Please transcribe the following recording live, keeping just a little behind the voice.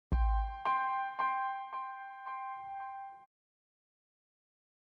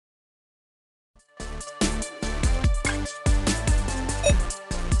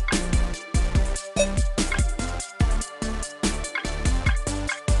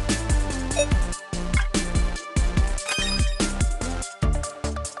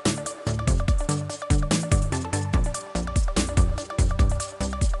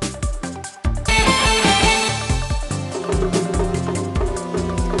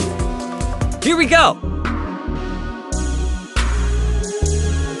Here we go!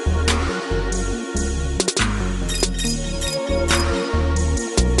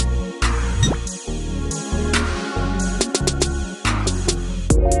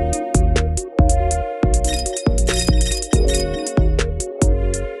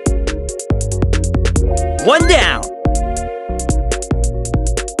 One down!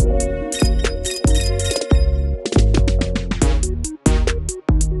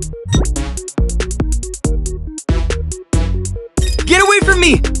 Get away from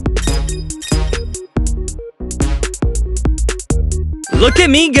me! Look at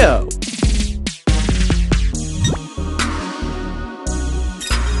me go!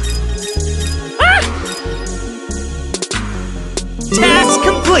 Ah! Task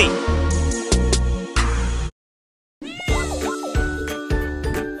complete!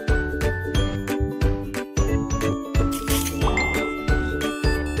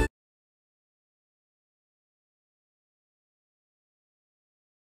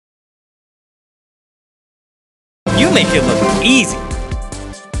 You make it look easy.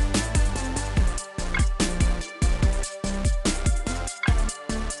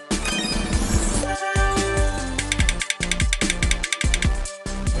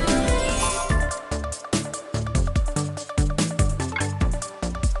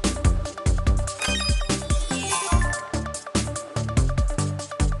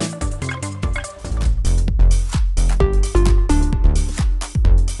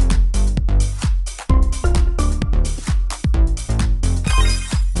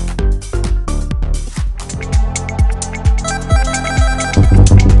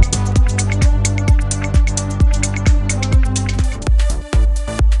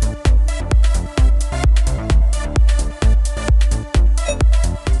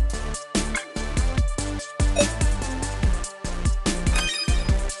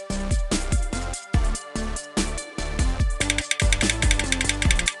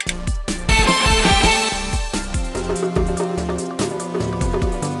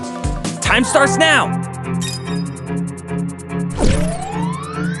 Time starts now!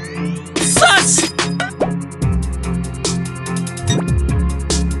 Sus!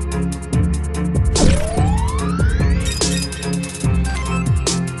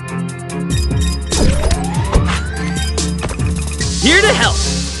 Here to help!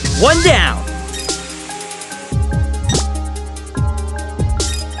 One down!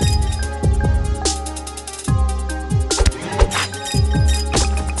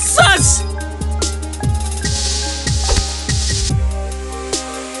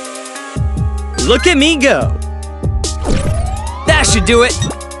 Look at me go! That should do it!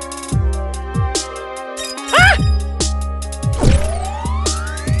 Ah!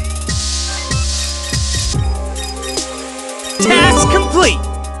 Task complete!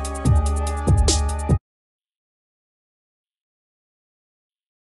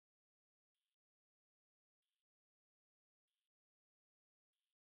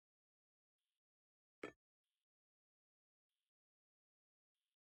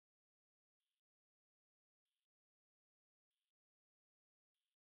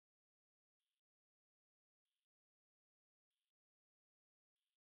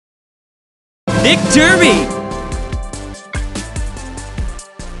 Victory!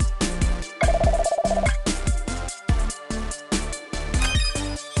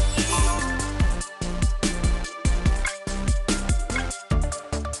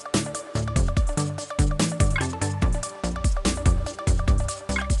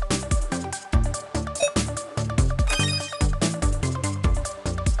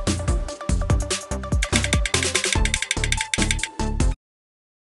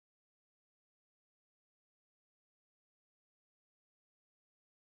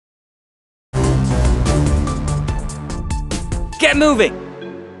 Get moving!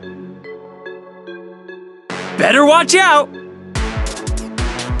 Better watch out!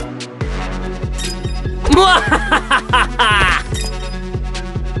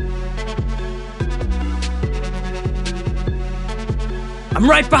 I'm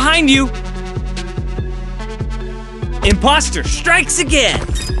right behind you! Imposter strikes again!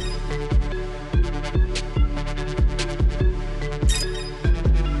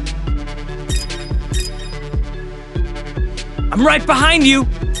 I'm right behind you!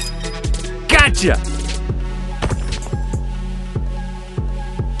 Gotcha!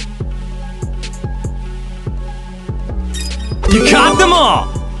 You caught them all!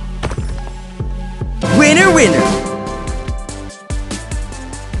 Winner, winner!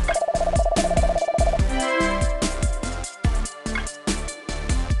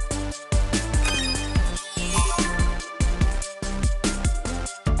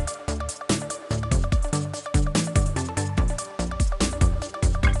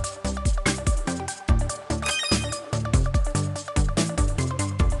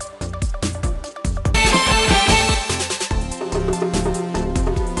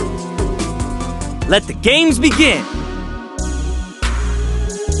 Let the games begin!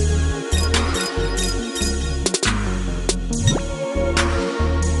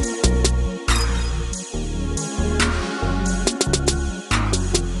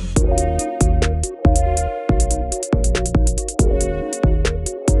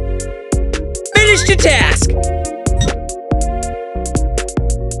 Finish your task!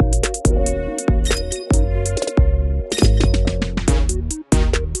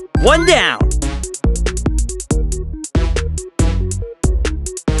 One down!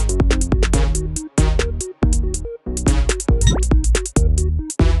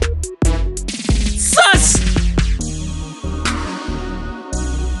 Sus!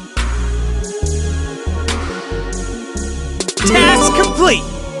 Task complete!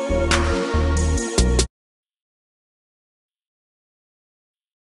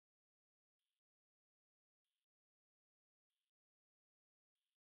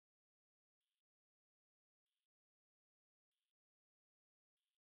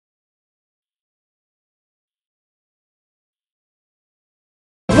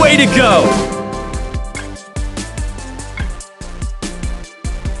 Way to go!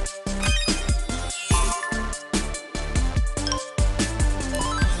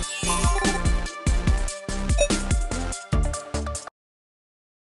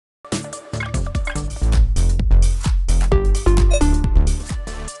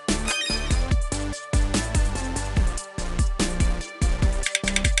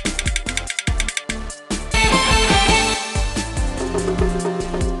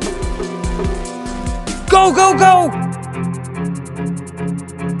 Go, go, go!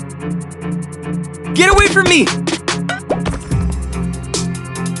 Get away from me!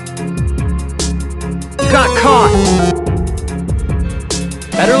 Got caught!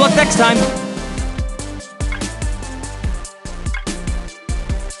 Better luck next time!